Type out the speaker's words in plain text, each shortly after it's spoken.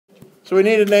So we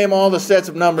need to name all the sets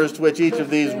of numbers to which each of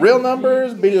these real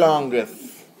numbers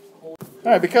belongeth.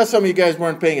 Alright, because some of you guys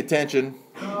weren't paying attention,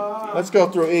 let's go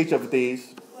through each of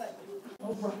these.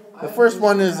 The first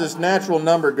one is this natural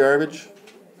number garbage.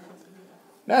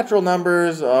 Natural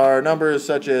numbers are numbers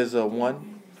such as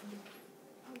 1,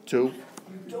 2,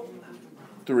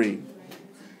 3,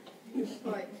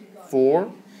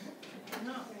 4,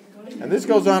 and this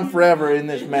goes on forever in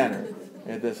this manner,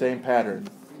 in the same pattern.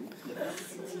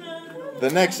 The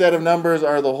next set of numbers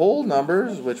are the whole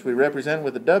numbers, which we represent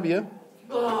with a W.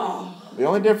 The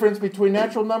only difference between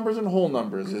natural numbers and whole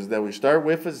numbers is that we start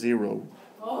with a 0.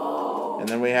 And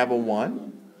then we have a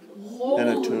 1, and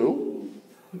a 2,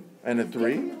 and a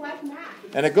 3,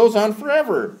 and it goes on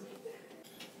forever.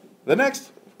 The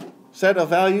next set of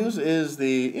values is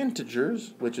the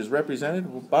integers, which is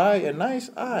represented by a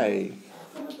nice I,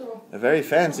 a very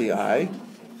fancy I.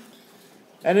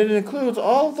 And it includes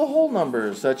all of the whole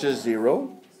numbers, such as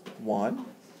 0, 1,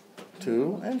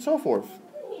 2, and so forth.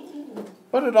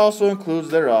 But it also includes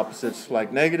their opposites,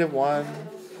 like -1,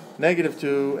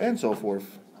 -2, and so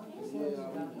forth.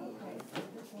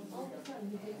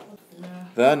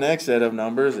 The next set of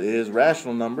numbers is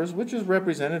rational numbers, which is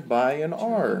represented by an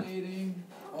R.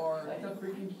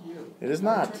 It is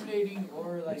not.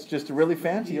 It's just a really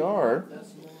fancy R.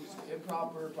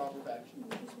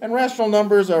 And rational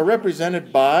numbers are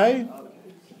represented by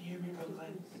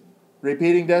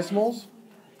repeating decimals,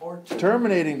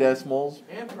 terminating decimals,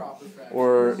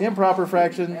 or improper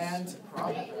fractions,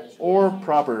 or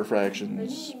proper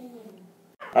fractions.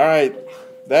 Alright,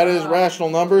 that is rational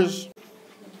numbers.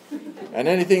 And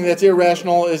anything that's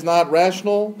irrational is not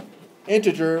rational,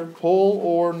 integer, whole,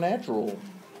 or natural.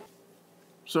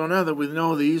 So now that we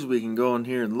know these, we can go in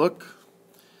here and look.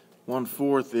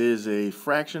 1/4 is a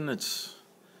fraction.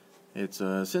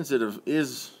 Since it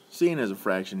is seen as a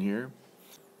fraction here,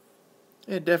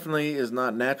 it definitely is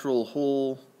not natural,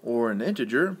 whole, or an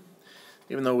integer,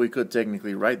 even though we could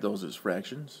technically write those as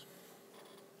fractions.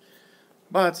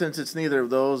 But since it's neither of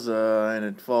those, and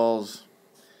it falls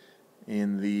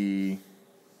in the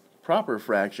proper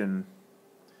fraction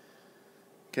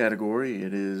category,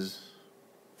 it is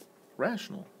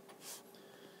rational.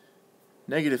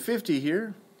 -50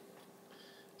 here,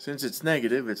 since it's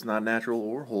negative, it's not natural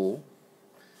or whole,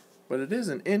 but it is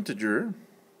an integer.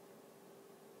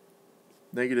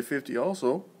 -50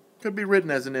 also could be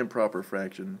written as an improper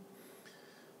fraction,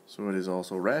 so it is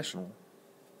also rational.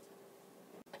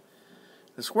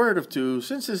 The square root of 2,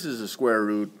 since this is a square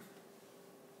root,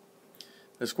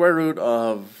 the square root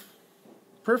of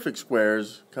perfect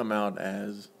squares come out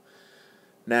as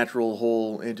natural,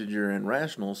 whole, integer, and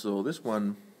rational, so this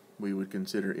one we would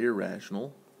consider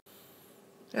irrational.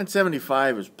 And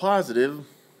 75 is positive.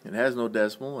 It has no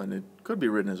decimal, and it could be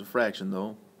written as a fraction,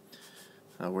 though,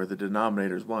 where the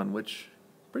denominator is 1, which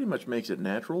pretty much makes it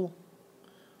natural,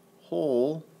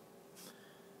 whole.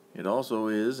 It also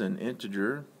is an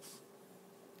integer,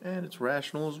 and it's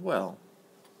rational as well.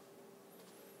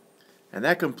 And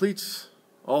that completes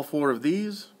all 4 of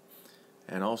these,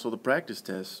 and also the practice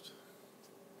test.